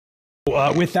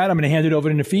With that, I'm going to hand it over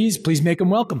to Nafiz. Please make him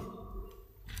welcome.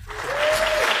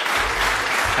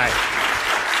 Hi.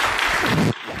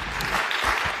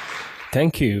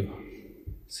 Thank you.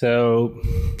 So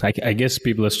I guess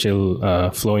people are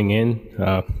still flowing in,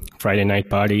 Friday night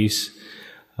parties.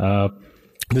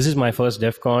 This is my first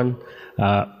DEF CON.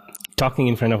 Talking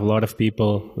in front of a lot of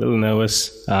people, a little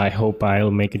nervous. I hope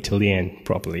I'll make it till the end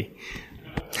properly.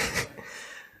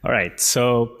 All right,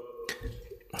 so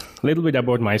a little bit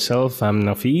about myself. I'm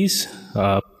Nafiz.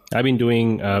 I've been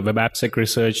doing web AppSec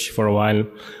research for a while,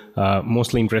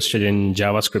 mostly interested in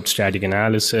JavaScript static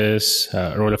analysis,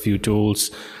 wrote a few tools.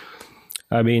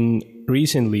 I've been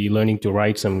recently learning to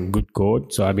write some good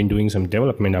code, so I've been doing some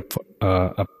development up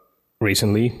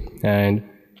recently. And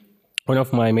one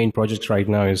of my main projects right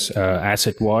now is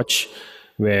Asset Watch,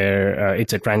 where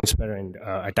it's a transparent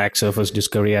attack surface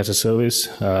discovery as a service.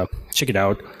 Check it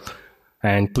out.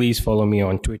 And please follow me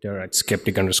on Twitter at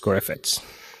skeptic_fx.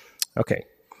 Okay.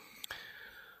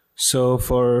 So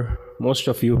for most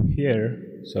of you here,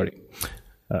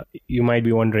 you might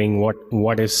be wondering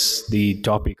what is the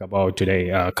topic about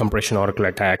today, compression oracle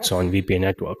attacks on VPN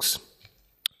networks.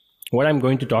 What I'm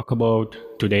going to talk about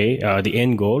today, the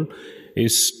end goal,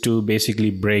 is to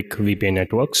basically break VPN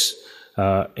networks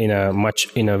in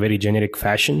a very generic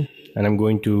fashion. And I'm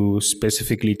going to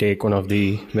specifically take one of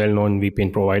the well-known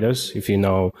VPN providers, if you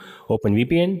know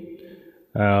OpenVPN,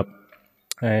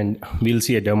 and we'll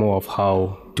see a demo of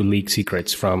how to leak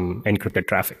secrets from encrypted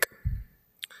traffic.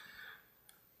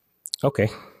 Okay,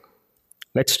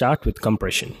 let's start with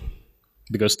compression,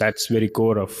 because that's very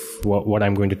core of what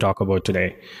I'm going to talk about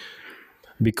today.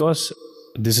 Because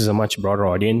this is a much broader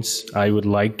audience, I would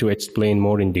like to explain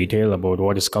more in detail about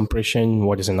what is compression,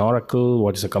 what is an oracle,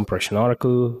 what is a compression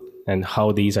oracle, and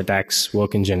how these attacks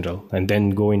work in general, and then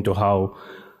go into how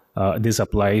this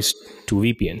applies to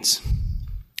VPNs.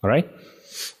 All right?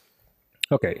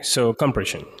 Okay, so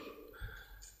compression.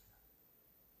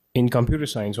 In computer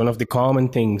science, one of the common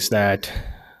things that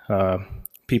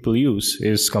people use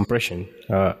is compression,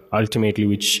 ultimately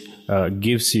which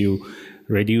gives you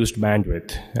reduced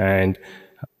bandwidth, and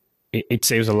it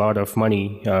saves a lot of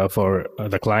money for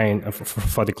the client,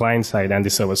 for the client side and the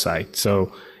server side.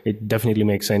 So it definitely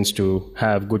makes sense to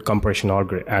have good compression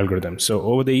algorithms. So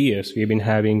over the years, we've been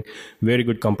having very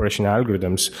good compression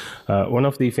algorithms. One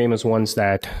of the famous ones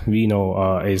that we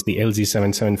know is the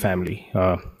LZ77 family,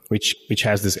 which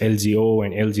has this LZO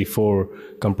and LZ4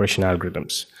 compression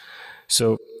algorithms.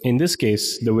 So in this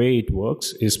case, the way it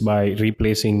works is by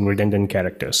replacing redundant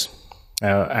characters.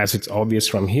 As it's obvious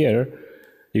from here,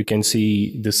 you can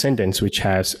see the sentence which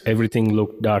has everything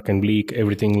looked dark and bleak,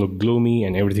 everything looked gloomy,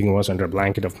 and everything was under a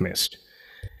blanket of mist.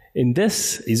 In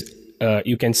this,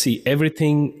 you can see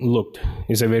everything looked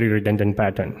is a very redundant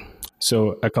pattern.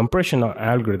 So a compression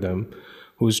algorithm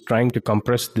who's trying to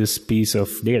compress this piece of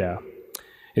data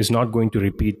is not going to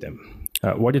repeat them.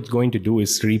 What it's going to do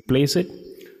is replace it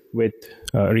with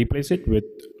the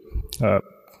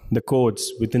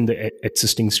codes within the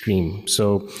existing stream.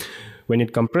 So when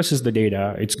it compresses the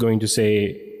data, it's going to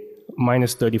say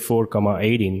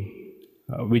 -34,18,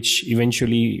 which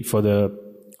eventually for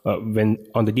when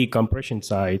on the decompression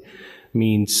side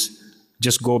means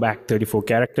just go back 34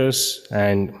 characters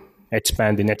and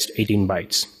expand the next 18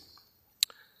 bytes.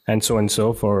 And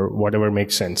so for whatever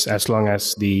makes sense. As long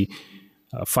as the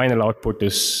final output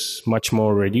is much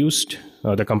more reduced,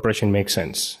 the compression makes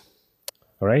sense.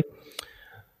 All right.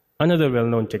 Another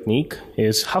well-known technique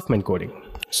is Huffman coding.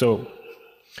 So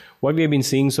what we have been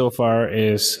seeing so far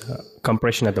is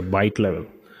compression at the byte level.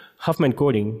 Huffman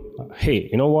coding, hey,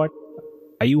 you know what?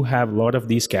 You have a lot of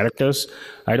these characters.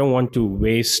 I don't want to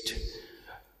waste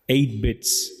 8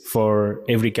 bits for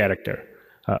every character.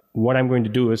 What I'm going to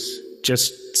do is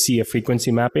just see a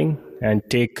frequency mapping and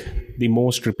take the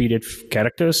most repeated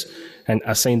characters and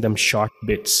assign them short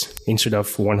bits instead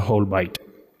of one whole byte.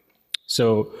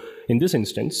 So in this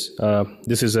instance,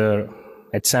 this is a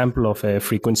sample of a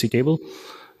frequency table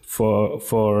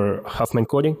for Huffman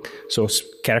coding. So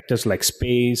characters like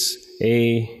space,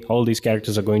 A, all these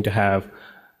characters are going to have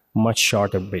much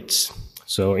shorter bits.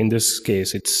 So in this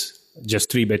case, it's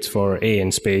just 3 bits for A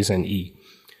and space and E.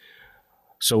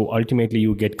 So ultimately,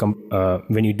 you get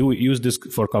when you do use this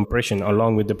for compression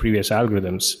along with the previous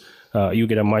algorithms, you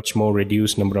get a much more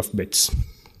reduced number of bits.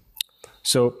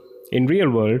 So in real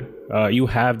world, you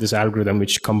have this algorithm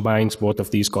which combines both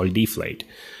of these called deflate,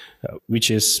 which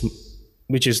is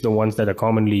the ones that are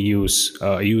commonly used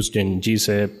in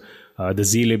gzip, the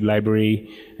zlib library,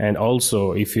 and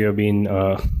also if you have been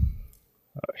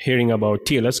hearing about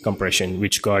TLS compression,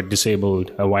 which got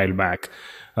disabled a while back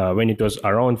when it was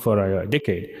around for a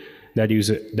decade. that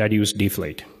use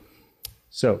deflate.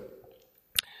 So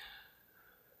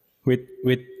with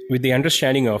the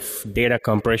understanding of data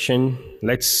compression,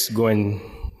 let's go and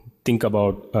think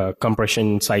about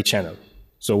compression side channel.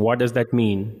 So what does that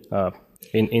mean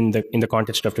in the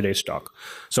context of today's talk?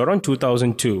 So around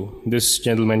 2002, this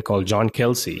gentleman called John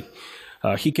Kelsey,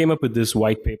 he came up with this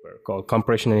white paper called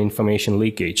Compression and Information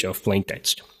Leakage of Plain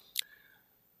Text.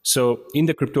 So in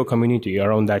the crypto community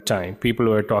around that time, people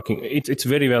were talking, it's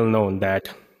very well known that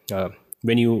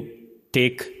when you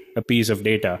take a piece of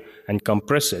data and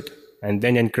compress it and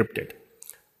then encrypt it,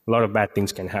 a lot of bad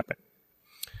things can happen.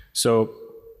 So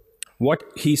what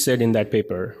he said in that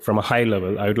paper from a high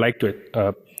level, I would like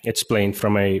to explain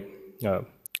from a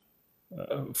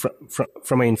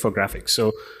from an infographic.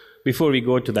 So before we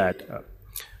go to that,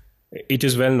 it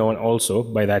is well known also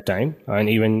by that time, and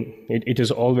even it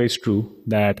is always true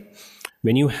that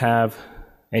when you have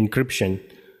encryption,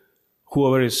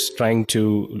 whoever is trying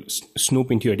to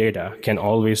snoop into your data can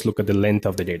always look at the length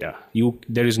of the data.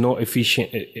 There is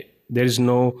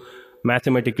no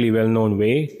mathematically well-known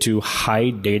way to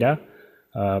hide data,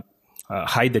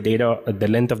 hide the data, the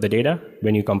length of the data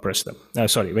when you compress them.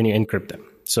 When you encrypt them.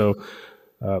 So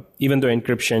even though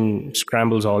encryption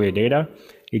scrambles all your data,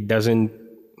 it doesn't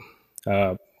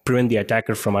prevent the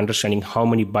attacker from understanding how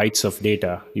many bytes of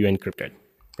data you encrypted,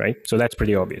 right? So that's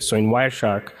pretty obvious. So in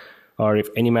Wireshark, or if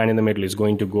any man in the middle is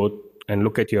going to go and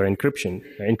look at your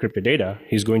encrypted data,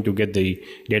 he's going to get the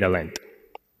data length.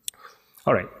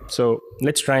 All right, so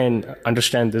let's try and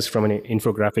understand this from an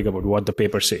infographic about what the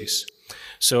paper says.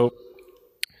 So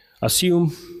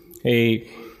assume a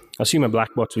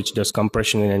black box which does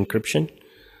compression and encryption,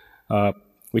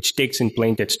 which takes in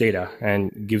plain text data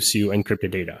and gives you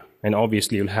encrypted data. And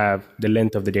obviously, you'll have the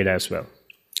length of the data as well.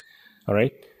 All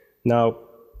right. Now,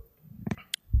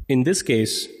 in this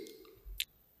case,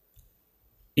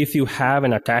 if you have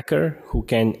an attacker who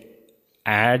can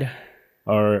add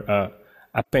or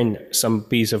append some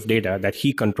piece of data that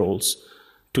he controls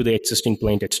to the existing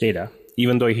plain text data,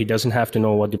 even though he doesn't have to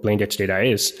know what the plain text data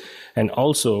is, and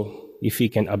also if he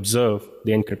can observe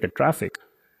the encrypted traffic,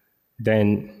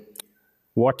 then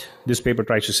what this paper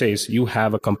tries to say is you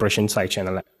have a compression side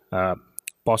channel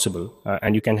possible,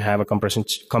 and you can have a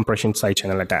compression side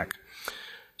channel attack.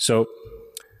 So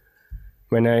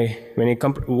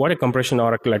what a compression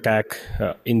oracle attack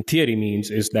in theory means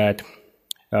is that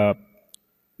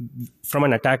from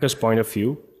an attacker's point of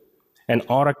view, an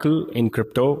oracle in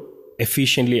crypto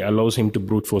efficiently allows him to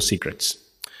brute force secrets.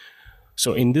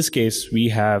 So in this case, we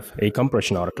have a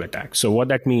compression oracle attack. So what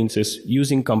that means is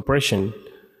using compression,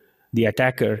 the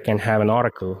attacker can have an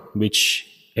oracle which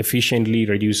efficiently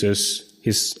reduces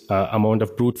his amount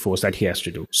of brute force that he has to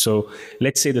do. So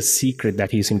let's say the secret that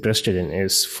he's interested in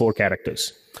is 4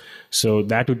 characters. So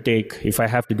that would take, if I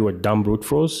have to do a dumb brute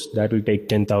force, that will take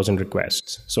 10,000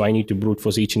 requests. So I need to brute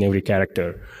force each and every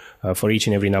character for each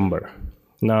and every number.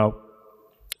 Now,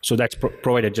 so that's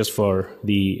provided just for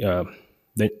the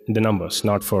numbers,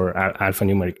 not for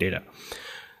alphanumeric data.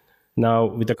 Now,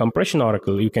 with the compression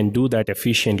oracle, you can do that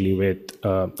efficiently with,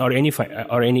 or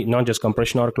any, not just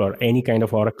compression oracle or any kind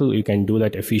of oracle, you can do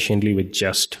that efficiently with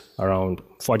just around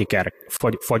 40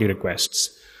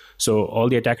 requests. So all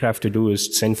the attacker have to do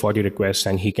is send 40 requests,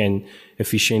 and he can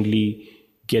efficiently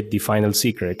get the final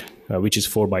secret, which is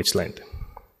 4 bytes length.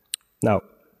 Now,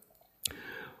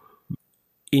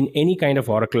 in any kind of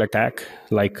oracle attack,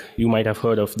 like you might have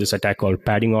heard of this attack called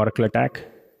padding oracle attack,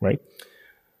 right?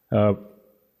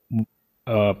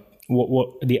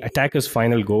 The attacker's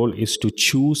final goal is to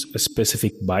choose a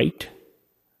specific byte,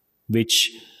 which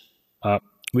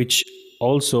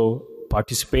also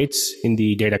participates in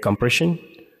the data compression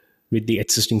with the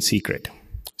existing secret.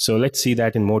 So let's see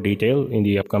that in more detail in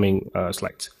the upcoming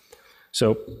slides.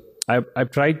 So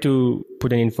I've tried to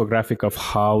put an infographic of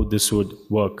how this would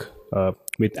work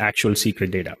with actual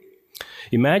secret data.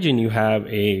 Imagine you have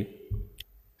a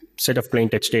set of plain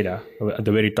text data at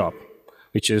the very top,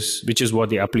 which is what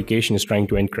the application is trying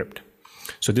to encrypt.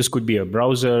 So this could be a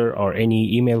browser or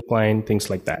any email client, things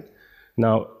like that.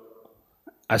 Now,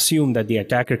 assume that the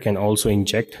attacker can also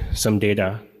inject some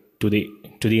data to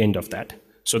the end of that.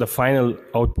 So the final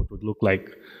output would look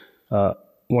like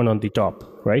one on the top,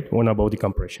 right? One above the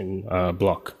compression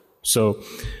block. So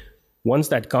once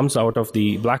that comes out of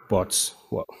the black box,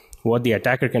 what the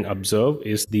attacker can observe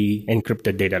is the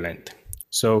encrypted data length.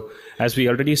 So as we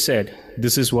already said,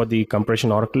 this is what the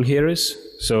compression oracle here is.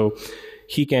 So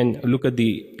he can look at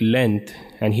the length,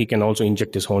 and he can also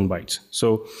inject his own bytes.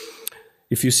 So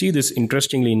if you see this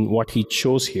interestingly in what he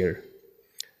chose here,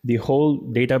 the whole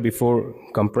data before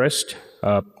compressed,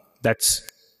 that's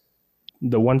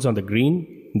the ones on the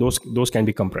green, those can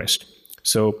be compressed.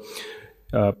 So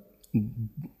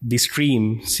the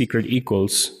stream secret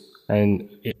equals and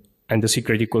the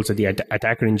secret equals that the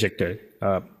attacker injected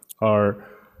are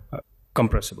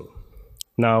compressible.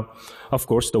 Now, of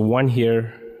course, the one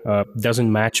here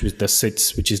doesn't match with the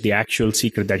sits, which is the actual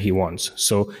secret that he wants.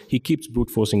 So he keeps brute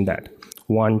forcing that.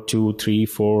 1, 2, 3,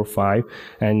 4, 5.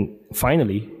 And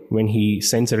finally, when he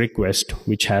sends a request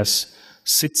which has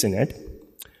sits in it,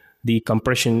 the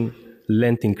compression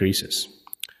length increases.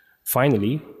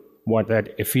 Finally, what that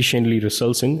efficiently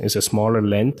results in is a smaller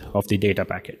length of the data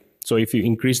packet. So if you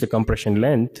increase the compression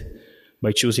length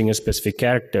by choosing a specific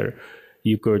character,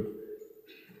 you could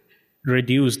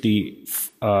reduce the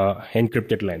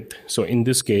encrypted length. So in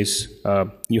this case,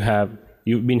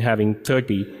 you've been having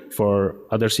 30 for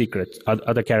other secrets,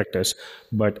 other characters,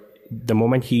 but the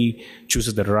moment he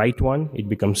chooses the right one, it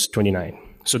becomes 29.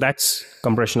 So that's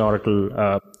compression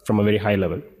oracle from a very high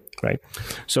level, right?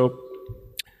 So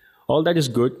all that is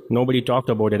good. Nobody talked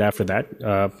about it after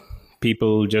that.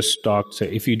 People just talked,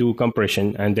 say, if you do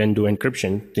compression and then do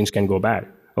encryption, things can go bad.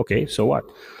 Okay, so what?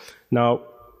 Now,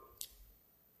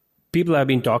 people have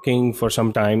been talking for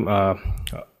some time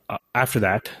after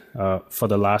that, for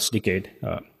the last decade,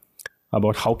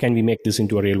 about how can we make this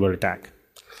into a real-world attack.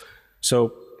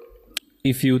 So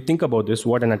if you think about this,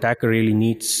 what an attacker really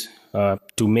needs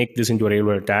to make this into a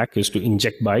real-world attack is to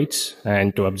inject bytes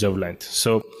and to observe length.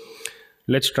 So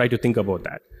let's try to think about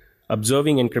that.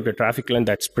 Observing encrypted traffic length,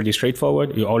 that's pretty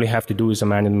straightforward. All you have to do is a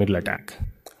man-in-the-middle attack,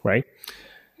 right?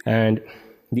 And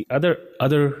the other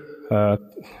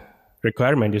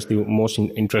requirement is the most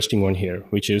interesting one here,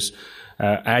 which is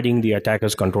adding the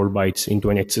attacker's control bytes into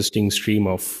an existing stream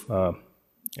of,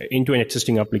 into an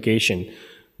existing application,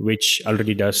 which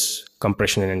already does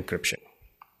compression and encryption.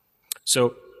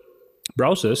 So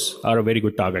browsers are a very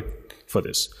good target for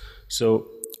this. So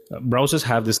browsers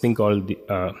have this thing called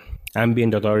the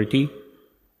ambient authority,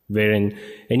 wherein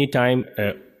anytime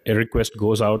a request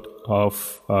goes out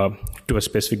of to a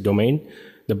specific domain,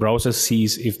 the browser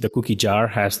sees if the cookie jar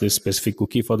has this specific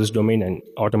cookie for this domain and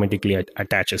automatically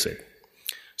attaches it.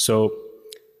 So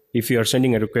if you are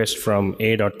sending a request from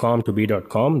a.com to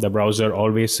b.com, the browser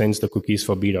always sends the cookies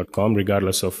for b.com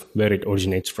regardless of where it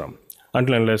originates from,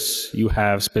 until unless you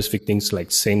have specific things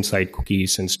like same-site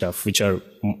cookies and stuff, which are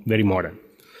very modern.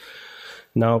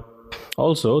 Now,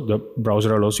 also, the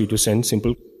browser allows you to send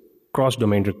simple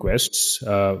cross-domain requests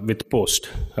with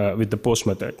the post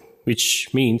method, which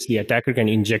means the attacker can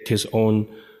inject his own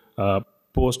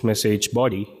post message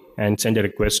body and send a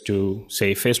request to,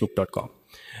 say, facebook.com.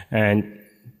 And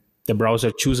the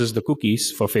browser chooses the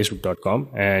cookies for facebook.com,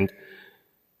 and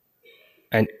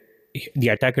the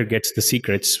attacker gets the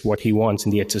secrets, what he wants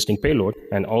in the existing payload,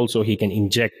 and also he can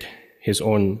inject his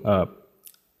own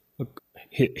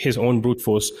brute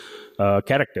force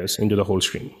characters into the whole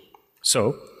stream.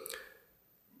 So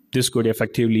this could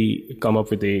effectively come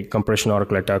up with a compression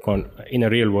oracle attack in a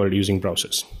real world using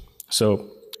browsers. So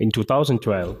in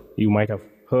 2012, you might have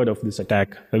heard of this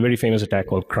attack, a very famous attack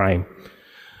called Crime.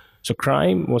 So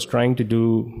Crime was trying to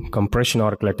do compression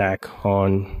oracle attack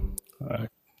on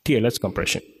TLS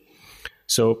compression.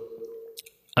 So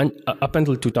up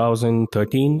until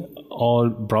 2013, all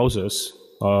browsers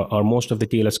or most of the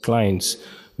TLS clients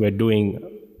were doing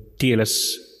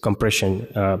TLS compression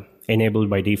enabled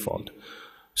by default.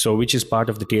 So which is part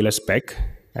of the TLS spec,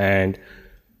 and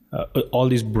all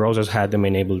these browsers had them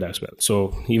enabled as well.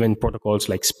 So even protocols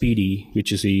like Speedy,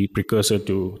 which is the precursor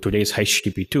to today's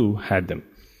HTTP2, had them.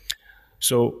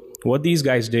 So what these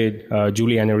guys did,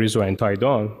 Julian Arizo and Ty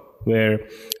Dong, where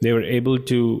they were able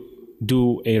to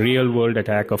do a real-world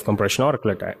attack of compression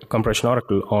oracle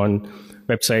on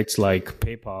websites like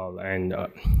PayPal and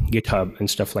GitHub and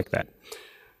stuff like that.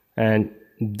 And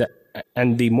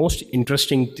the most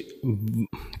interesting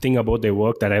thing about their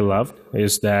work that I loved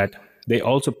is that they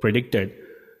also predicted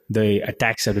the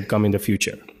attacks that would come in the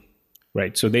future,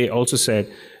 right? So they also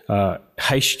said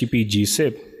HTTP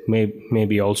gzip may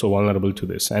be also vulnerable to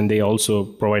this, and they also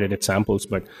provided examples,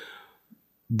 but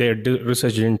their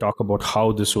research didn't talk about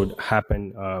how this would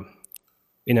happen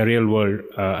in a real-world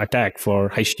attack for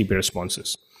HTTP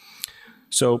responses.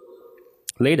 So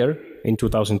later, in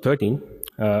 2013,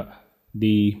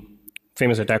 the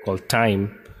famous attack called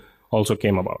Time also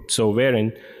came about. So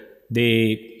wherein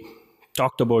they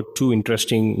talked about two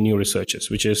interesting new researches,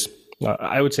 which is,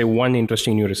 I would say one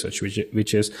interesting new research,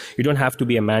 which is you don't have to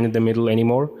be a man in the middle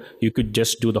anymore. You could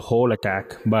just do the whole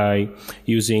attack by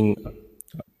using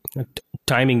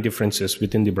timing differences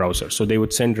within the browser. So they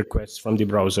would send requests from the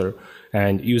browser,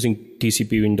 and using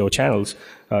TCP window channels,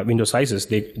 window sizes,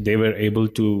 they were able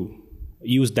to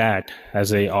use that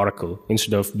as a oracle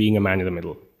instead of being a man in the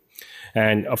middle.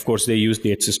 And of course, they use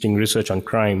the existing research on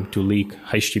crime to leak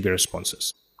HTTP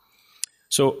responses.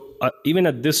 So even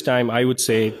at this time, I would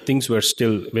say things were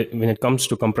still, when it comes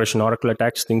to compression oracle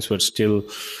attacks, things were still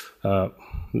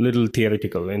little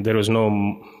theoretical, and there was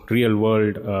no real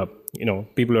world,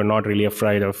 people are not really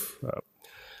afraid of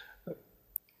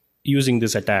using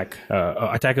this attack.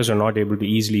 Attackers are not able to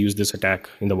easily use this attack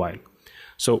in the wild.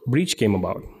 So breach came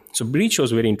about. So breach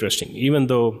was very interesting, even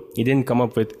though it didn't come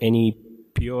up with any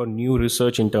pure new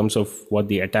research in terms of what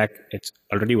the attack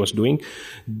already was doing.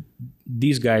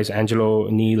 These guys, Angelo,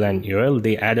 Neil, and Yoel,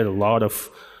 they added a lot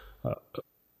of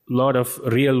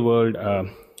real world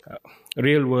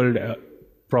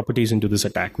properties into this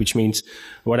attack, which means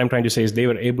what I'm trying to say is they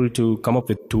were able to come up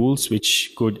with tools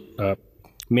which could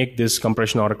make this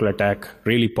compression oracle attack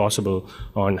really possible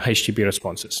on HTTP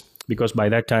responses. Because by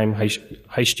that time,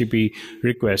 HTTP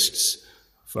requests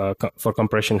for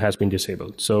compression has been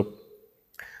disabled. So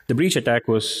the breach attack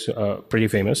was pretty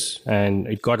famous, and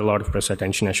it got a lot of press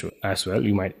attention as well.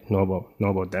 You might know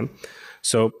about them.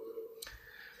 So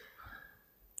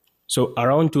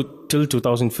around till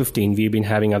 2015, we've been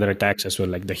having other attacks as well,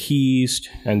 like the Heist,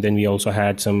 and then we also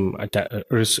had some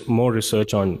more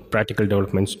research on practical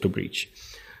developments to breach.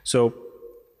 So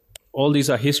all these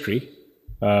are history.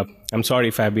 I'm sorry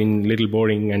if I've been a little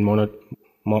boring and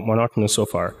monotonous so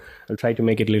far. I'll try to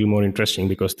make it a little more interesting,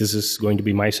 because this is going to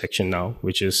be my section now,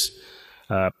 which is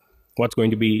what's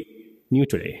going to be new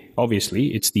today.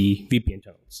 Obviously, it's the VPN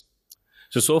tunnels.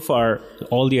 So far,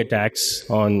 all the attacks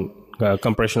on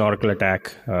compression oracle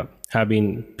attack have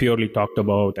been purely talked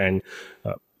about, and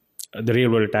the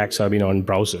real world attacks have been on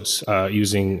browsers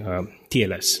using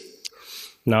TLS.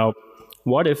 Now,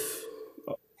 what if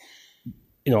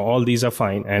all these are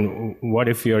fine, and what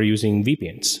if you're using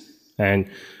VPNs? And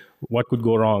what could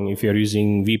go wrong if you're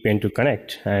using VPN to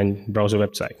connect and browse a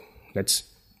website? Let's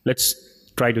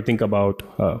try to think about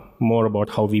more about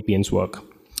how VPNs work.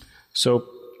 So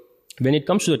when it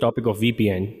comes to the topic of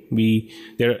VPN,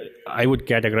 I would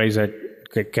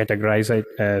categorize it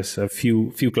as a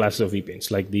few classes of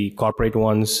VPNs, like the corporate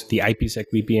ones, the IPsec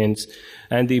VPNs,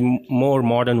 and the more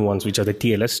modern ones, which are the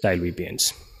TLS style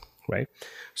VPNs, right?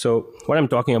 So what I'm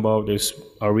talking about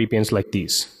are VPNs like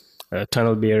these,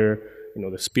 TunnelBear,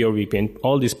 the Spear VPN,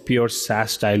 all these pure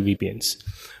SaaS style VPNs,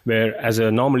 where as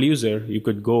a normal user, you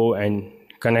could go and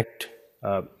connect,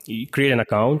 you create an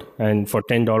account, and for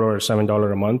 $10 or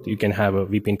 $7 a month, you can have a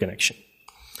VPN connection.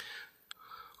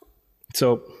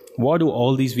 So what do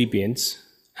all these VPNs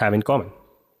have in common?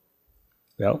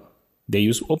 Well, they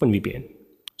use OpenVPN.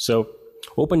 So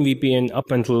OpenVPN,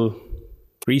 up until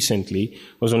recently,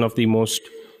 was one of the most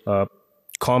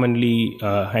commonly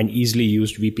and easily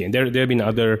used VPN. There have been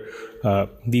other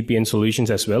VPN solutions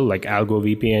as well, like Algo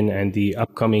VPN and the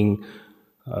upcoming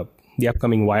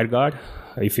WireGuard.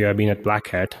 If you have been at Black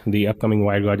Hat, the upcoming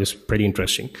WireGuard is pretty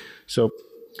interesting. So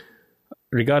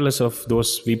regardless of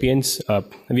those VPNs,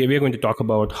 we are going to talk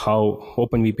about how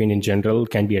OpenVPN in general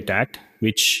can be attacked,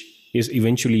 which is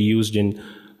eventually used in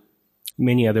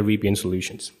many other VPN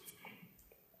solutions.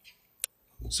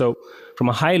 So from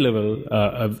a high level,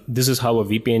 this is how a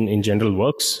VPN in general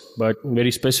works, but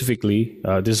very specifically,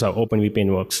 this is how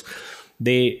OpenVPN works.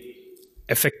 They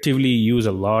effectively use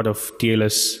a lot of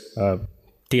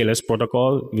TLS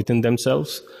protocol within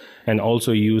themselves, and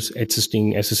also use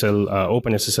existing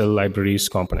OpenSSL libraries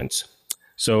components.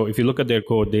 So if you look at their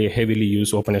code, they heavily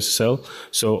use OpenSSL.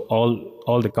 So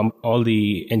all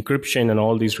the encryption and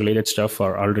all these related stuff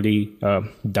are already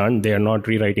done. They are not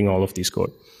rewriting all of these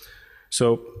code.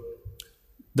 So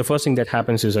the first thing that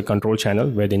happens is a control channel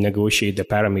where they negotiate the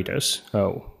parameters,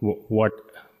 what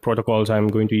protocols I'm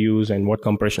going to use and what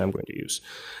compression I'm going to use.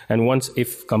 And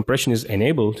if compression is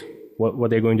enabled, what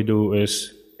they're going to do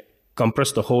is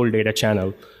compress the whole data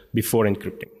channel before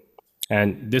encrypting.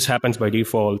 And this happens by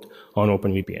default on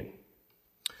OpenVPN.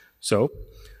 So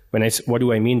what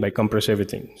do I mean by compress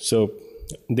everything? So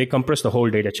they compress the whole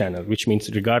data channel, which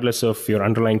means regardless of your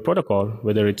underlying protocol,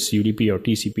 whether it's UDP or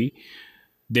TCP,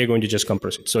 they're going to just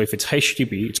compress it. So if it's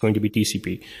HTTP, it's going to be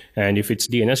TCP. And if it's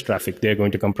DNS traffic, they're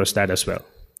going to compress that as well,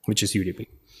 which is UDP.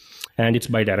 And it's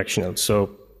bidirectional.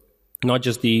 So not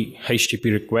just the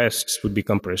HTTP requests would be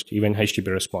compressed, even HTTP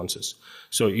responses.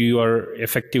 So you are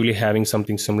effectively having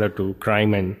something similar to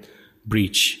crime and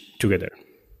breach together.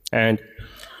 And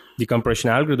the compression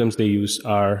algorithms they use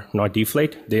are not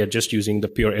deflate. They are just using the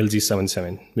pure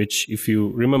LZ77, which if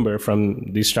you remember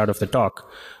from the start of the talk,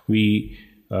 we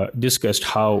discussed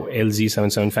how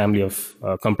LZ77 family of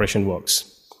compression works.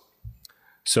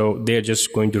 So they're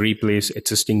just going to replace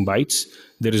existing bytes.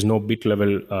 There is no bit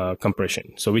level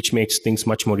compression, so which makes things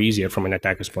much more easier from an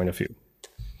attacker's point of view.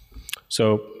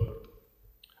 So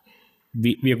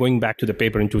we are going back to the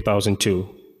paper in 2002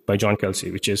 by John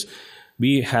Kelsey, which is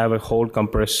we have a whole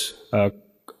compress,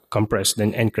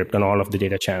 then encrypt on all of the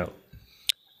data channel.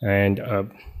 And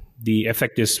the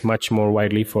effect is much more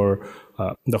widely for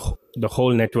the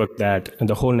whole network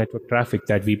traffic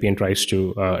that VPN tries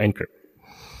to encrypt.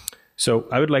 So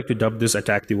I would like to dub this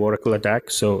attack the Oracle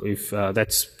attack. So if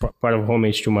that's part of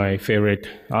homage to my favorite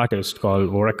artist called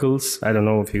Oracles. I don't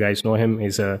know if you guys know him.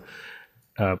 He's a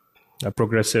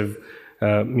progressive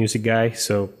music guy.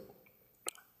 So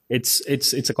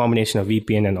it's a combination of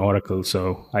VPN and Oracle.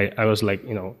 So I was like,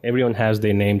 everyone has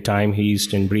their name, Time,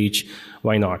 Heist, and Breach.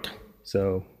 Why not?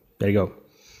 So there you go.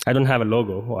 I don't have a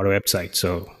logo or a website,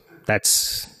 so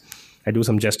I do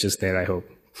some justice there, I hope.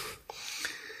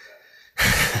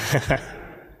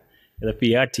 The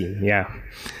PR team, yeah.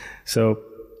 So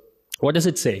what does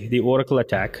it say? The Oracle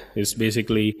attack is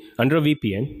basically, under a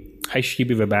VPN,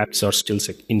 HTTP web apps are still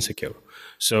insecure.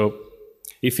 So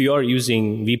if you are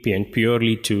using VPN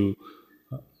purely to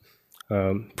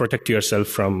protect yourself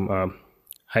from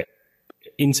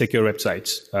insecure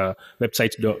websites,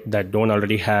 that don't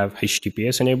already have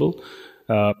HTTPS enabled,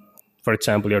 for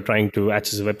example, you're trying to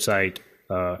access a website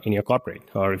in your corporate,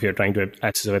 or if you're trying to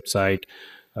access a website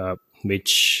who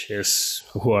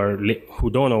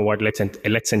don't know what let's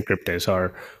encrypt is,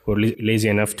 or who are lazy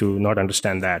enough to not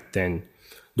understand that, then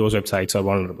those websites are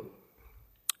vulnerable.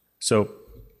 So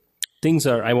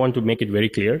I want to make it very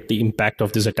clear the impact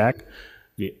of this attack.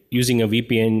 Using a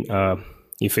VPN,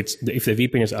 if the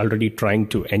VPN is already trying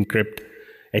to encrypt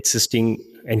existing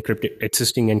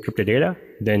encrypted data,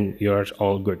 then you're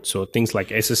all good. So things like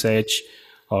SSH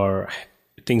or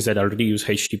things that already use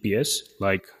HTTPS,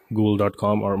 like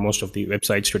Google.com or most of the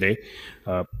websites today,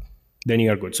 then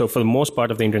you're good. So for the most part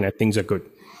of the internet, things are good.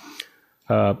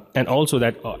 And also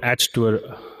that adds to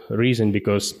a reason,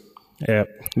 because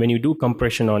when you do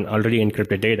compression on already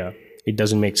encrypted data, it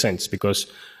doesn't make sense, because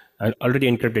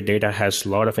already encrypted data has a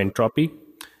lot of entropy.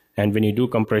 And when you do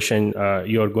compression,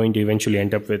 you're going to eventually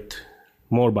end up with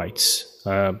more bytes.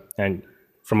 And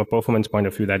from a performance point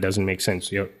of view, that doesn't make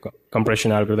sense. Your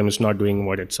compression algorithm is not doing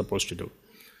what it's supposed to do.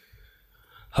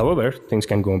 However, things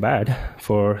can go bad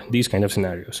for these kind of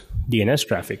scenarios. DNS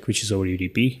traffic, which is over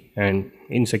UDP, and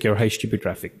insecure HTTP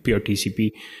traffic, pure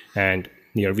TCP, and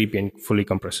your VPN fully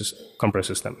compresses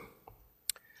them.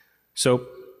 So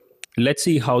let's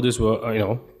see how this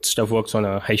stuff works on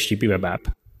a HTTP web app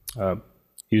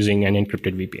using an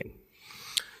encrypted VPN.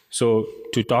 So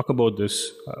to talk about this,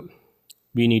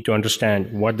 we need to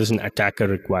understand what does an attacker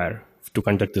require to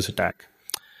conduct this attack.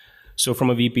 So from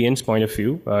a VPN's point of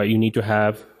view, you need to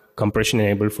have compression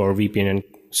enabled for VPN and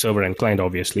server and client,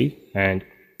 obviously, and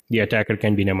the attacker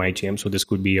can be an MITM. So this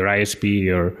could be your ISP,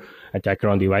 your attacker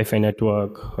on the Wi-Fi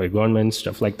network, or government,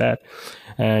 stuff like that.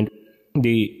 And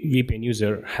the VPN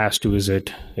user has to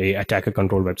visit a attacker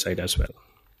control website as well.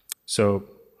 So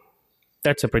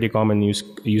that's a pretty common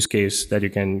use case that you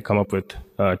can come up with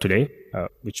today,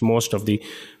 which most of the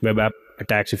web app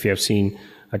attacks, if you have seen,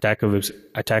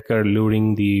 attacker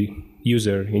luring the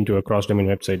user into a cross-domain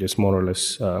website is more or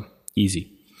less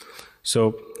easy.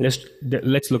 So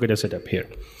let's look at a setup here.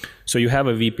 So you have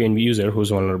a VPN user who's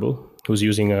vulnerable, who's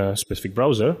using a specific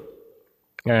browser,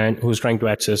 and who's trying to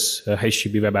access a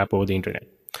HTTP web app over the internet.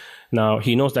 Now,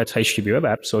 he knows that's HTTP web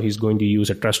app, so he's going to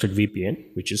use a trusted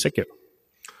VPN, which is secure.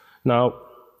 Now,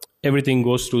 everything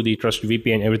goes through the trusted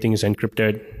VPN, everything is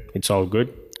encrypted, it's all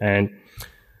good. And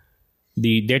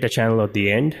the data channel at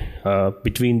the end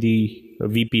between the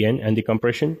VPN and the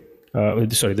compression, the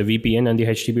VPN and the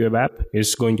HTTP web app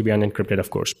is going to be unencrypted, of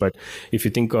course. But if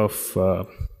you think of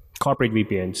corporate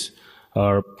VPNs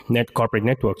or corporate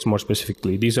networks more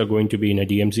specifically, these are going to be in a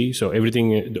DMZ. So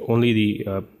everything, only the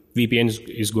VPN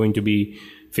is going to be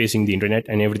facing the internet,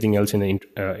 and everything else in the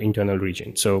internal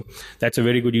region. So that's a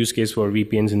very good use case for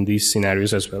VPNs in these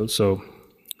scenarios as well. So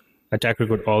attacker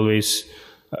could always,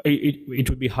 it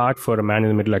would be hard for a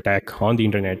man-in-the-middle attack on the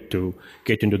internet to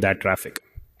get into that traffic.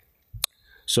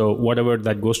 So whatever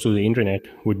that goes to the internet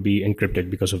would be encrypted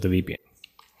because of the VPN.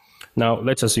 Now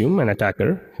let's assume an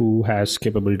attacker who has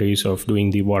capabilities of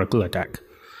doing the Oracle attack.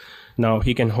 Now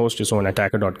he can host his own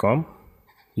attacker.com,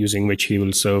 using which he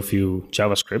will serve you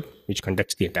JavaScript, which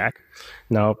conducts the attack.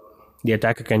 Now, the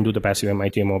attacker can do the passive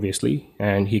MITM, obviously,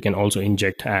 and he can also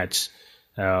inject ads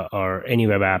or any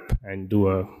web app and do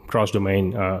a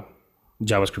cross-domain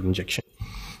JavaScript injection.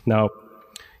 Now,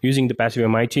 using the passive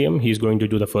MITM, he's going to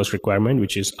do the first requirement,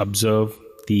 which is observe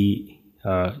the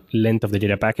length of the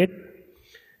data packet.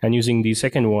 And using the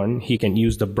second one, he can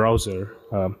use the browser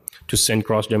to send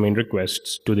cross-domain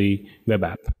requests to the web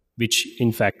app, which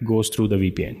in fact goes through the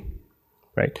VPN,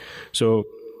 right? So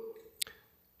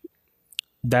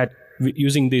that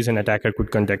using this, an attacker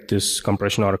could conduct this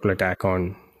compression oracle attack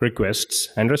on requests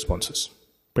and responses.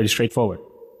 Pretty straightforward.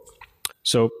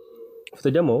 So for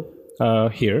the demo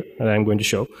here that I'm going to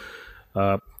show,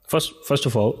 first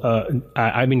of all,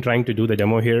 I've been trying to do the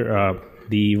demo here.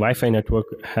 The Wi-Fi network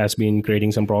has been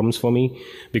creating some problems for me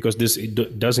because this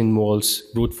does involves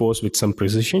brute force with some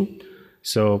precision.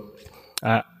 So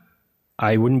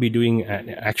I wouldn't be doing an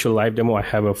actual live demo. I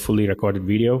have a fully recorded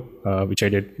video, which I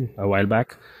did a while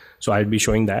back. So I'll be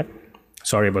showing that.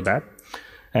 Sorry about that.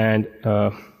 And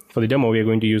for the demo, we are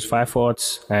going to use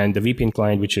Firefox and the VPN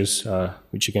client, which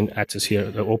you can access here,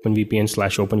 the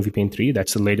OpenVPN/OpenVPN3.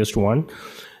 That's the latest one.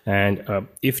 And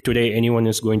if today anyone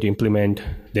is going to implement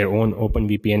their own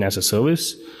OpenVPN as a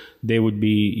service, they would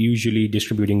be usually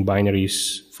distributing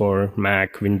binaries for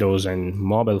Mac, Windows, and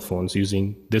mobile phones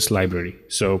using this library.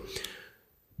 So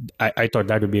I thought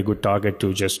that would be a good target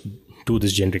to just do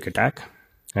this generic attack.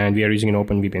 And we are using an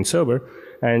OpenVPN server.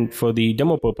 And for the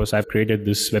demo purpose, I've created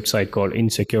this website called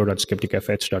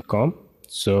insecure.skepticfh.com.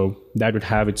 So that would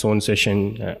have its own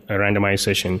session, a randomized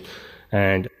session.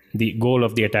 And the goal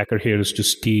of the attacker here is to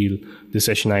steal the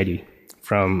session ID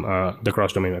from the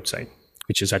cross-domain website,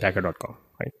 which is attacker.com,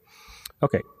 right?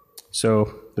 Okay, so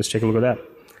let's take a look at that.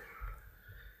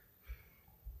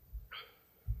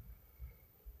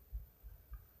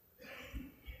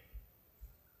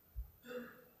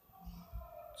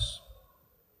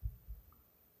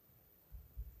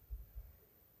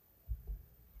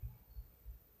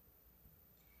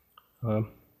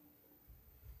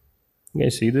 You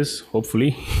guys see this,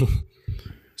 hopefully.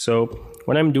 So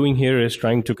what I'm doing here is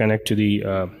trying to connect to the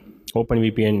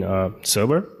OpenVPN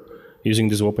server using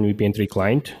this OpenVPN3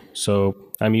 client. So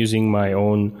I'm using my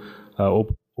own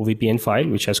OVPN file,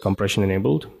 which has compression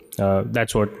enabled.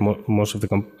 That's what most of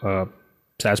the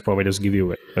SaaS providers give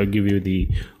you the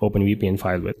OpenVPN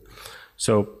file with.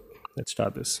 So let's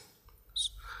start this.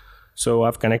 So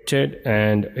I've connected,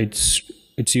 and it's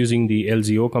using the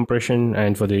LZO compression,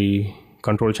 and for the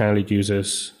control channel, it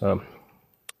uses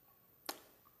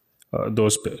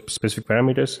those specific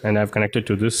parameters. And I've connected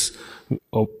to this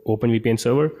OpenVPN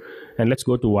server. And let's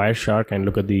go to Wireshark and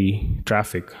look at the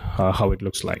traffic, how it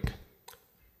looks like.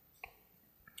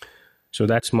 So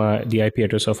that's the IP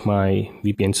address of my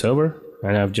VPN server.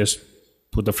 And I've just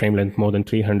put the frame length more than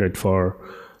 300 for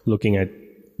looking at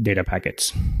data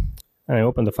packets. And I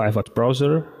open the Firefox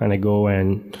browser, and I go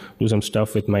and do some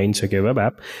stuff with my insecure web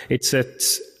app. It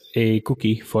sets a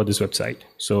cookie for this website.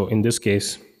 So in this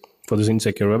case, for this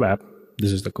insecure web app,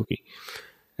 this is the cookie.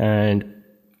 And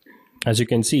as you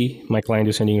can see, my client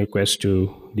is sending requests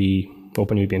to the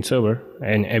OpenVPN server,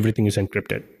 and everything is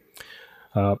encrypted.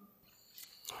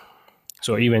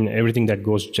 So even everything that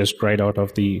goes just right out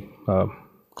of the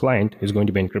client is going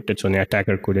to be encrypted, so the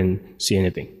attacker couldn't see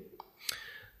anything.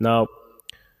 Now,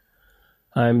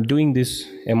 I'm doing this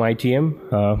MITM,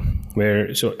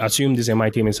 so assume this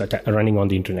MITM is running on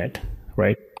the internet,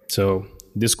 right? So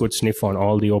this could sniff on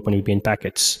all the OpenVPN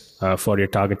packets for your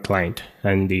target client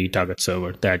and the target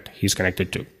server that he's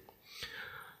connected to.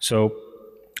 So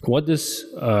what this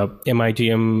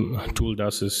MITM tool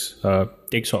does is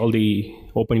takes all the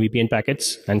OpenVPN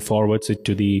packets and forwards it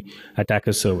to the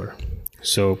attacker server.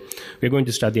 So we're going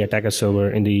to start the attacker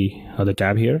server in the other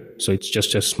tab here. So it's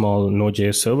just a small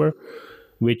Node.js server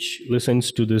which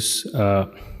listens to this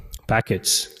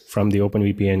packets from the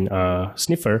OpenVPN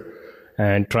sniffer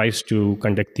and tries to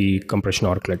conduct the compression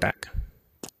oracle attack.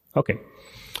 Okay,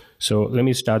 so let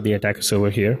me start the attacker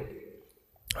server here.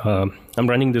 I'm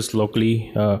running this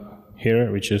locally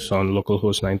here, which is on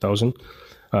localhost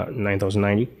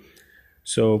 9090.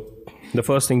 So the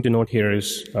first thing to note here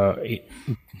is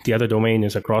the other domain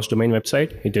is a cross-domain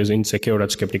website. It is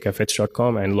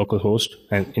insecure.skepticfh.com and localhost.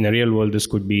 And in the real world, this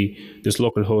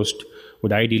localhost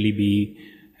would ideally be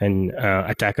an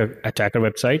attacker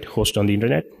website hosted on the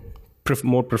internet,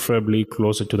 more preferably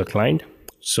closer to the client.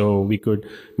 So we could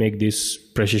make these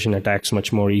precision attacks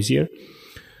much more easier.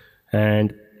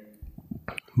 And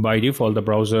by default, the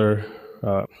browser,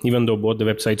 even though both the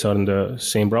websites are in the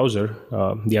same browser,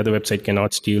 the other website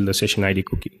cannot steal the session ID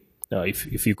cookie.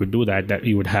 If you could do that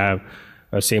you would have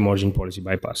a same origin policy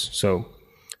bypass. So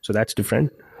that's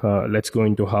different. Let's go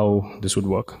into how this would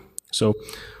work. So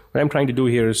what I'm trying to do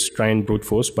here is try and brute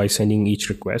force by sending each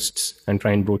request and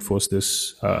try and brute force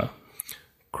this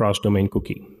cross-domain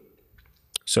cookie.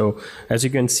 So as you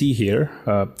can see here,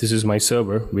 this is my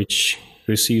server, which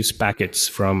receives packets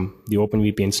from the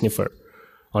OpenVPN sniffer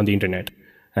on the internet.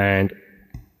 and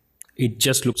it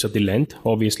just looks at the length.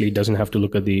 Obviously, it doesn't have to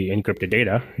look at the encrypted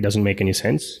data. It doesn't make any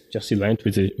sense. Just the length,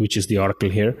 which is the oracle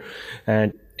here.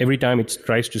 And every time it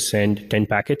tries to send 10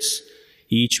 packets,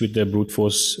 each with the brute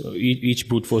force, each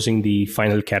brute forcing the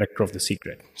final character of the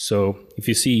secret. So if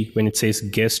you see when it says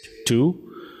guessed 2,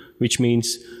 which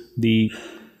means the,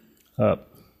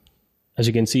 as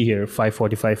you can see here,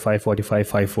 545, 545,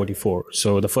 544.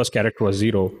 So the first character was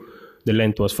 0. The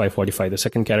length was 545. The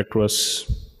second character was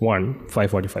 1,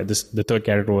 545. The third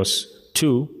character was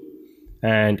 2,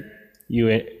 and you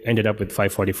ended up with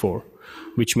 544,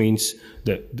 which means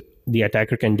the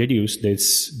attacker can deduce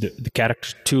this the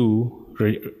character 2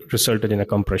 resulted in a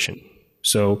compression.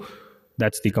 So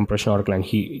that's the compression oracle, and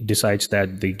he decides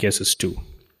that the guess is 2.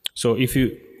 So if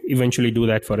you eventually do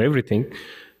that for everything,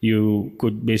 you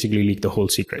could basically leak the whole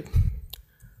secret.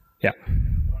 Yeah.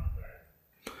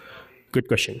 Good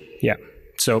question. Yeah.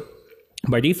 So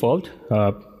by default,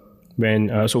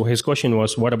 so his question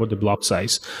was, what about the block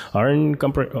size? Aren't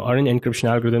encryption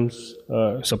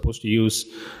algorithms supposed to use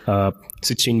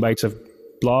 16 bytes of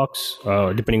blocks,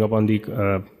 depending upon the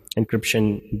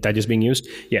encryption that is being used?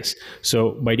 Yes.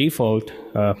 So by default,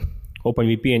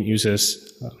 OpenVPN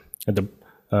uses the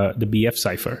BF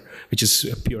cipher, which is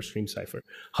a pure stream cipher.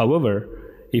 However,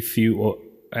 if you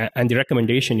and the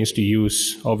recommendation is to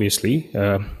use, obviously,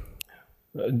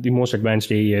 the most advanced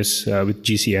AES with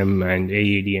GCM and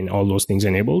AED and all those things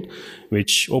enabled,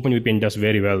 which OpenVPN does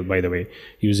very well, by the way,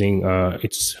 using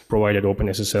its provided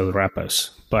OpenSSL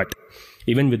wrappers. But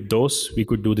even with those, we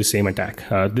could do the same attack.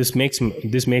 This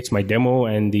makes my demo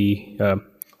and the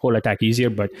whole attack easier.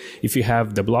 But if you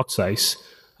have the block size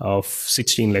of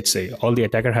 16, let's say, all the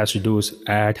attacker has to do is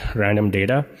add random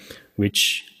data,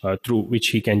 through which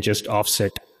he can just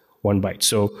offset 1 byte.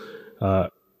 So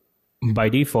by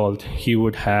default, he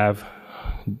would have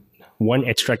 1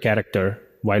 extra character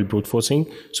while brute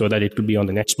forcing, so that it could be on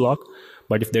the next block.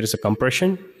 But if there is a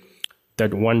compression,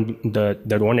 that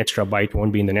one extra byte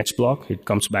won't be in the next block. It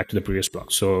comes back to the previous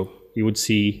block. So you would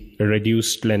see a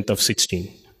reduced length of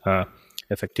 16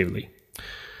 effectively.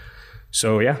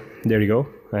 So yeah, there you go.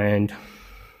 And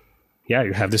yeah,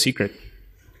 you have the secret.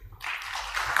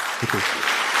 Thank you.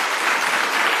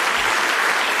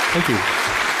 Thank you.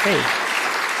 Hey.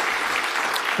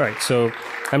 All right, so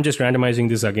I'm just randomizing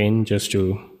this again just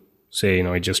to say,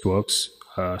 it just works.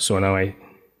 So now I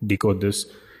decode this.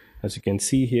 As you can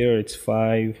see here, it's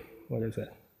 5, what is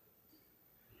that?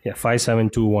 Yeah,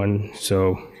 5721.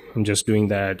 So I'm just doing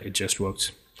that. It just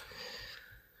works.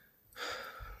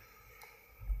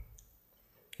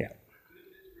 Yeah.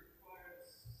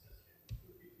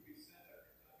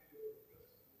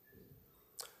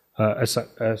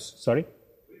 Sorry?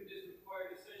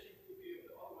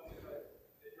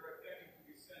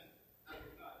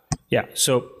 Yeah,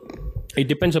 so it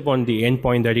depends upon the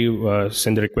endpoint that you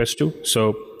send the request to.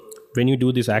 So when you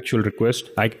do this actual request,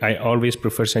 I always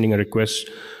prefer sending a request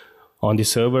on the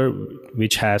server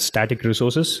which has static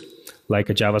resources like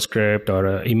a JavaScript or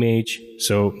an image.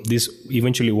 So this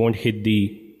eventually won't hit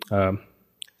the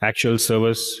actual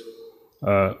servers.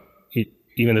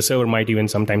 Even the server might even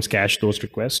sometimes cache those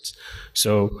requests.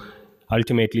 So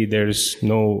ultimately, there's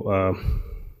no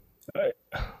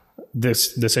the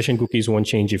session cookies won't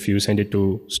change if you send it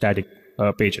to static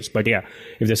pages. But yeah,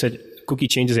 if the cookie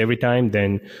changes every time,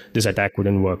 then this attack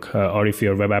wouldn't work. Or if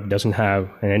your web app doesn't have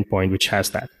an endpoint which has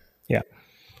that. Yeah.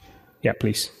 Yeah,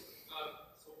 please.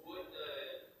 So would the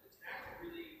attack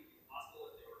really be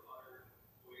possible if there were other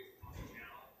ways on the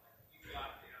channel? Like you've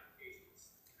got the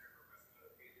applications that are requesting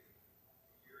other pages.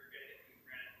 You're going to get these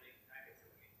random link packets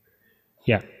that we encrypted.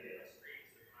 Yeah.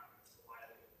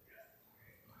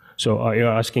 So you're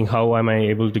asking how am I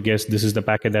able to guess this is the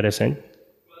packet that I sent?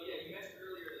 Well, yeah, you mentioned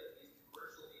earlier that these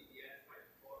commercial VPNs might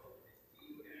be more over this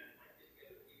view and like if the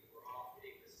other people were all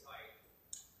hitting the site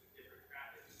with different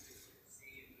traffic, you can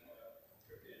see in the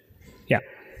encrypted Yeah.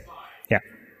 Yeah.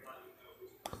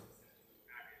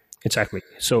 Exactly.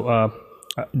 So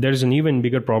there's an even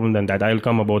bigger problem than that. I'll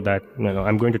come about that.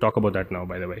 I'm going to talk about that now,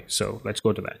 by the way. So let's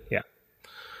go to that. Yeah.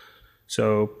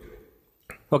 So,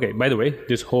 okay, by the way,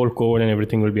 this whole code and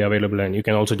everything will be available, and you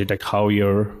can also detect how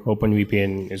your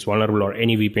OpenVPN is vulnerable or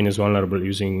any VPN is vulnerable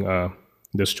using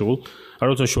this tool. I'll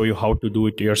also show you how to do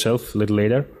it yourself a little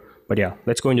later. But yeah,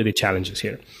 let's go into the challenges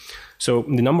here. So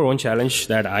the number one challenge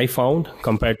that I found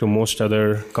compared to most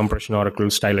other compression oracle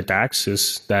style attacks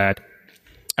is that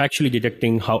actually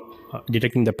detecting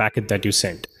the packet that you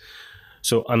sent.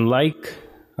 So unlike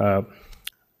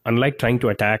trying to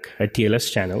attack a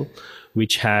TLS channel,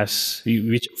 which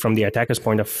from the attacker's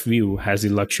point of view has the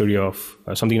luxury of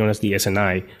something known as the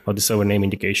SNI, or the server name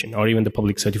indication, or even the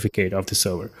public certificate of the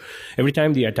server. Every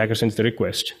time the attacker sends the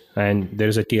request and there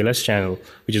is a TLS channel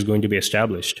which is going to be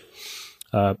established,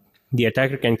 the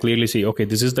attacker can clearly see, okay,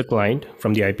 this is the client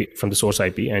from the source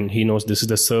IP, and he knows this is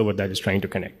the server that is trying to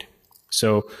connect.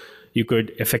 So you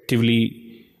could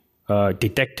effectively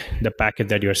detect the packet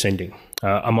that you're sending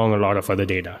among a lot of other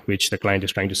data which the client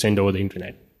is trying to send over the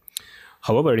internet.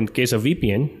 However, in the case of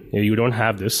VPN, you don't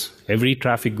have this. Every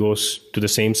traffic goes to the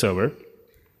same server,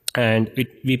 and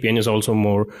VPN is also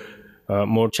more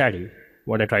chatty.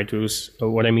 What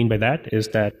I mean by that is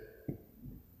that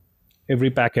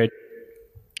every packet,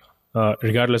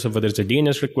 regardless of whether it's a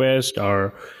DNS request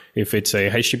or if it's a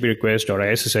HTTP request or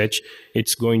a SSH,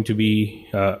 it's going to be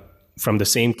from the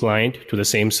same client to the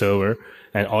same server,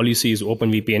 and all you see is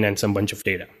OpenVPN and some bunch of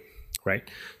data, right?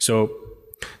 So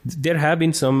there have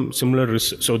been some similar.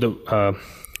 So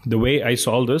the way I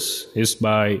solve this is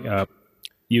by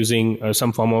using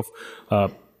some form of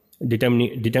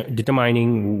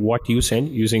determining what you send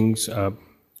using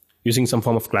some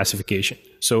form of classification.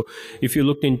 So if you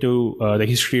looked into the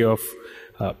history of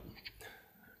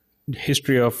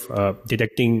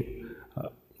detecting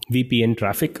VPN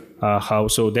traffic,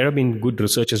 so there have been good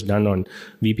researches done on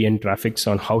VPN traffics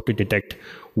on how to detect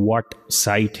what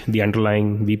site the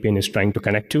underlying VPN is trying to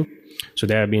connect to. So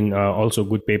there have been also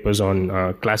good papers on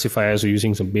classifiers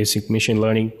using some basic machine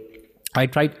learning. I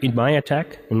tried in my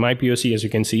attack, in my POC, as you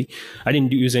can see, I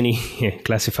didn't use any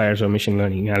classifiers or machine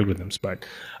learning algorithms, but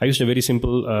I used a very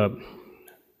simple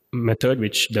method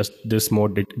which does this more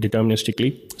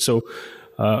deterministically. So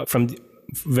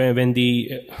when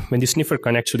the sniffer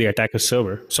connects to the attacker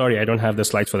server, sorry, I don't have the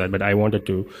slides for that, but I wanted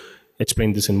to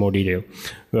explain this in more detail.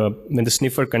 When the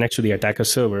sniffer connects to the attacker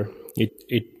server,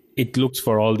 it looks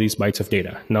for all these bytes of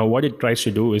data. Now, what it tries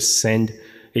to do is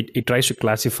it tries to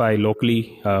classify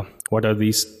locally what are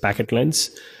these packet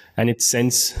lengths, and it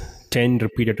sends 10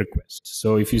 repeated requests.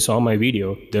 So if you saw my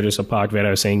video, there is a part where I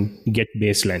was saying get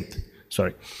base length. So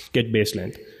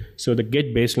the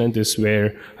get base length is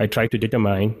where I try to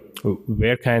determine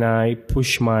where can I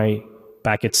push my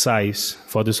packet size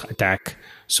for this attack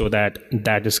so that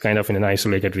is kind of in an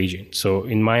isolated region. So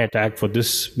in my attack for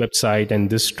this website and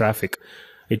this traffic,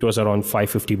 it was around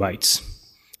 550 bytes.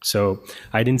 So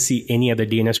I didn't see any other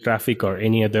DNS traffic or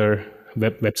any other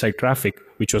website traffic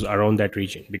which was around that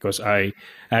region, because I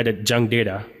added junk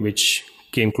data which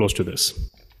came close to this.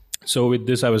 So with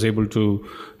this, I was able to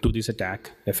do this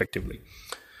attack effectively.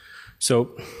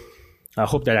 So I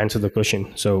hope that answered the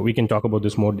question. So we can talk about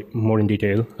this more in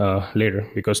detail later,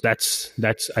 because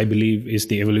that's I believe is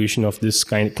the evolution of this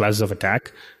kind of classes of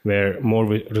attack where more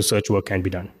research work can be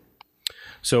done.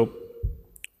 So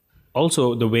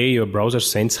also, the way your browser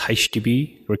sends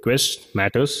HTTP requests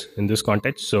matters in this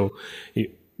context. So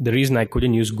the reason I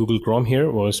couldn't use Google Chrome here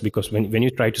was because when you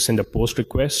try to send a post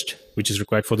request, which is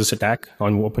required for this attack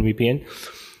on OpenVPN,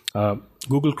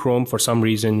 Google Chrome, for some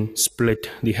reason, split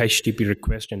the HTTP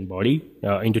request and body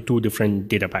into two different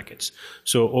data packets.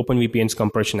 So OpenVPN's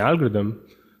compression algorithm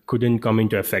couldn't come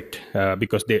into effect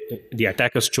because the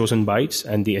attacker's chosen bytes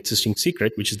and the existing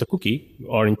secret, which is the cookie,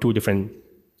 are in two different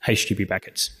HTTP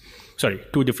packets.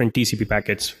 Two different TCP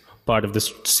packets, part of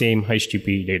this same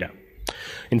HTTP data.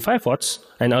 In Firefox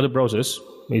and other browsers,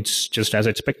 it's just as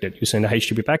expected. You send a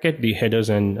HTTP packet, the headers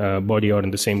and body are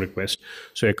in the same request.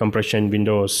 So your compression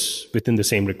window is within the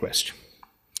same request.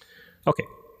 Okay,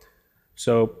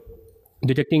 so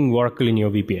detecting Oracle in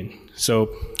your VPN. So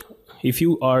if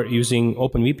you are using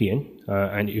OpenVPN,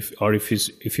 and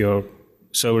if your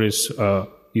server is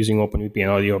using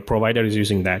OpenVPN or your provider is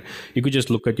using that, you could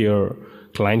just look at your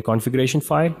client configuration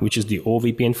file, which is the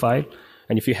OVPN file.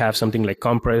 And if you have something like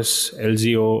compress,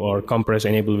 LZO, or compress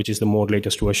enable, which is the more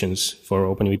latest versions for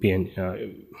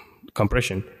OpenVPN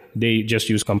compression, they just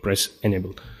use compress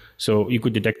enable. So you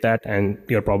could detect that and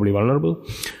you're probably vulnerable.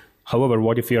 However,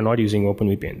 what if you're not using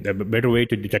OpenVPN? The better way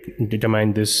to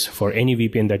determine this for any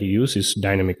VPN that you use is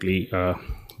dynamically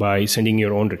by sending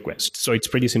your own request. So it's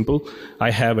pretty simple.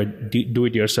 I have a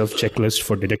do-it-yourself checklist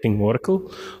for detecting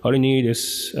Oracle. All you need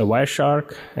is a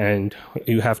Wireshark, and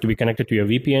you have to be connected to your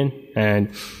VPN,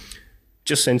 and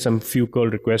just send some few curl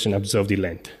requests and observe the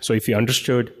length. So if you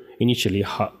understood initially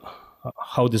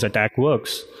how this attack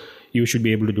works, you should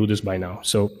be able to do this by now.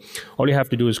 So all you have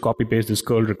to do is copy-paste this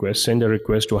curl request, send a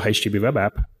request to a HTTP web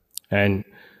app, and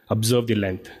observe the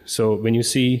length. So when you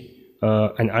see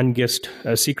an unguessed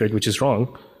secret which is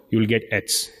wrong, you'll get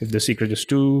ETS. If the secret is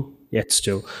 2, ETS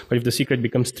still. But if the secret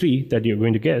becomes 3 that you're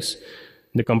going to guess,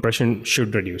 the compression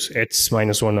should reduce. ETS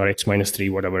 -1 or ETS -3,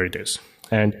 whatever it is.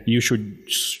 and you should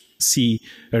see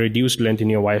a reduced length in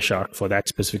your Wireshark for that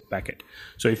specific packet.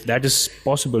 So if that is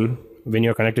possible when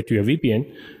you're connected to your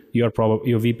VPN, your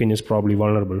VPN is probably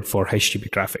vulnerable for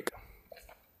HTTP traffic.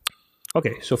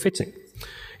 Okay, so FITSing.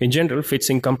 In general,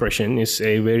 FITSing compression is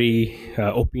a very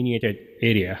opinionated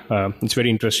area. It's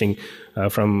very interesting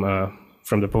from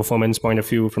the performance point of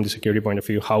view, from the security point of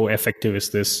view. How effective is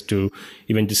this to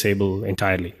even disable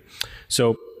entirely?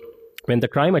 So when the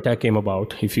crime attack came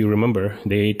about, if you remember,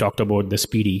 they talked about the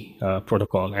speedy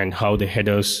protocol and how the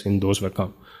headers in those were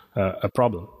a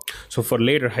problem. So for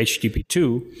later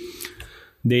HTTP2,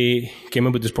 they came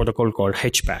up with this protocol called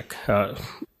HPACK.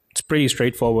 It's pretty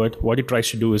straightforward. What it tries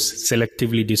to do is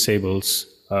selectively disables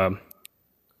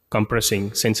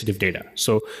compressing sensitive data.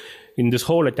 So in this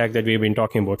whole attack that we've been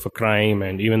talking about for crime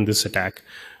and even this attack,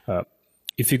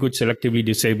 if you could selectively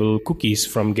disable cookies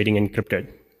from getting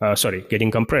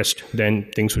getting compressed, then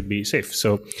things would be safe.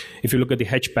 So if you look at the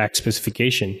HPACK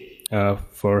specification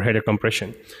for header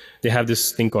compression, they have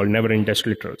this thing called never-index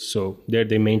literals. So there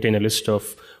they maintain a list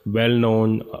of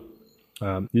well-known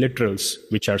literals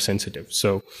which are sensitive.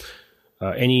 So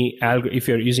if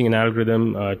you're using an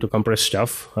algorithm to compress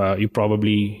stuff, you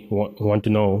probably want to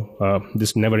know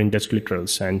this never-index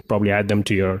literals and probably add them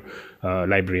to your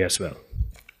library as well.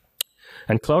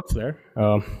 And Cloudflare,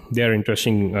 they're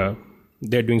interesting.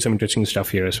 They're doing some interesting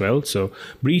stuff here as well. So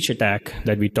breach attack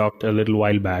that we talked a little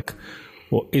while back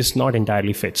is not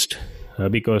entirely fixed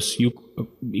because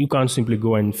you can't simply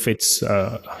go and fix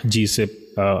gzip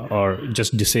or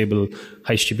just disable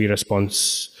HTTP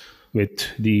response with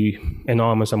the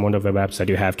enormous amount of web apps that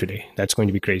you have today. That's going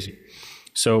to be crazy.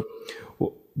 So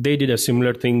they did a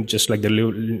similar thing, just like the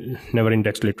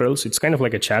never-indexed literals. It's kind of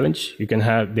like a challenge.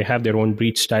 They have their own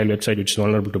breach style website, which is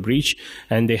vulnerable to breach,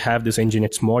 and they have this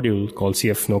Nginx module called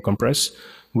cf-no-compress,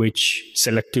 which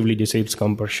selectively disables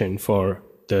compression for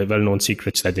the well-known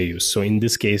secrets that they use. So in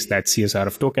this case, that's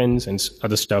CSRF tokens and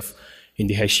other stuff in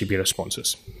the HTTP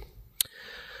responses.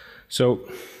 So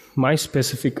my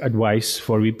specific advice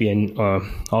for VPN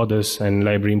authors and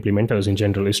library implementers in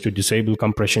general is to disable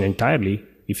compression entirely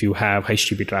if you have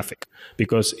HTTP traffic.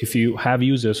 Because if you have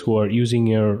users who are using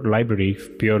your library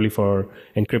purely for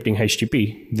encrypting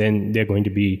HTTP, then they're going to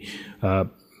be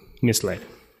misled.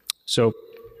 So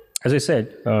as I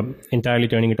said, entirely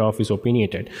turning it off is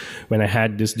opinionated. When I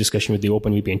had this discussion with the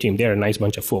OpenVPN team, they're a nice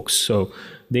bunch of folks. So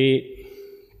they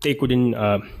couldn't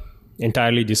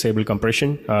entirely disable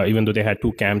compression, even though they had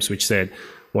two camps which said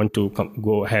want to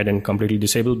go ahead and completely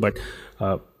disable. But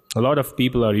a lot of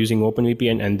people are using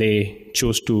OpenVPN and they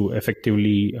chose to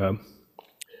effectively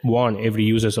warn every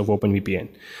users of OpenVPN.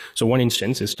 So one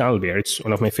instance is TunnelBear. It's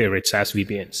one of my favorite SaaS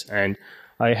VPNs. And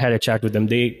I had a chat with them.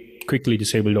 They quickly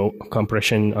disabled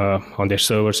compression on their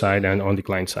server side and on the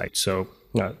client side. So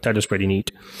that was pretty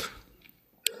neat.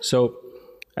 So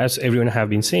as everyone have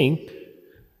been saying,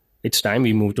 it's time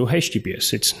we move to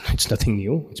HTTPS. It's nothing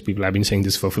new. People have been saying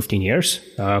this for 15 years.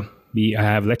 We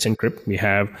have Let's Encrypt. We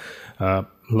have a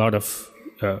lot of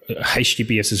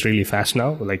HTTPS is really fast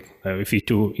now. Like if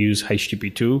you use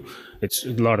HTTP2, it's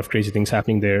a lot of crazy things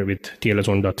happening there with TLS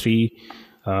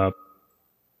 1.3.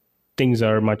 Things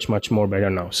are much, much more better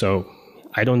now. So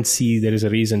I don't see there is a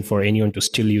reason for anyone to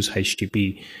still use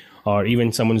HTTP, or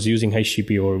even someone's using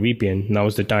HTTP or VPN. Now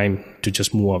is the time to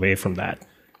just move away from that.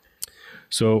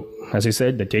 So as I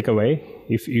said, the takeaway,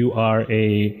 if you are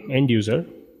a end user,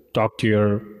 talk to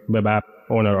your web app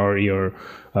owner or your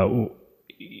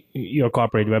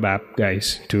corporate web app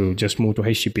guys to just move to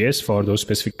HTTPS for those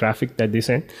specific traffic that they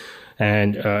send.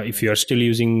 And if you are still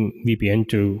using VPN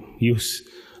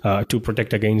to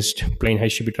protect against plain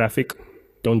HTTP traffic,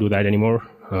 don't do that anymore.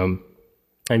 And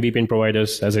VPN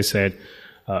providers, as I said,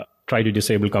 try to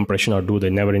disable compression or do the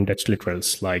never-indexed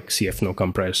literals like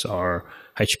cf-no-compress or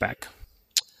HPACK.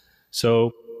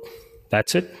 So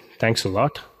that's it. Thanks a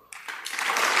lot.